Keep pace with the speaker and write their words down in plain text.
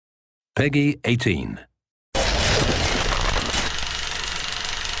Peggy 18.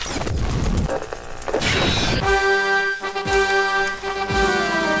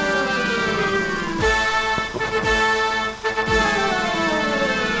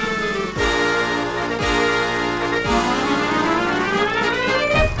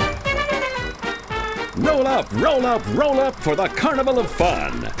 Roll up, roll up, roll up for the Carnival of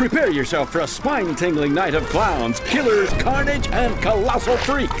Fun. Prepare yourself for a spine-tingling night of clowns, killers, carnage, and colossal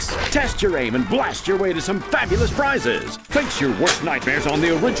freaks. Test your aim and blast your way to some fabulous prizes. Face your worst nightmares on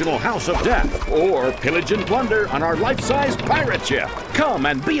the original House of Death, or pillage and plunder on our life-size pirate ship. Come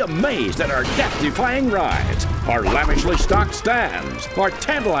and be amazed at our death-defying rides, our lavishly stocked stands, our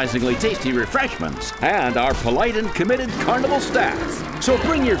tantalizingly tasty refreshments, and our polite and committed Carnival staff. So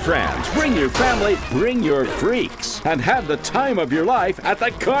bring your friends, bring your family, bring your freaks, and have the time of your life at the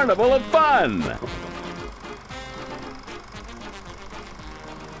Carnival of Fun!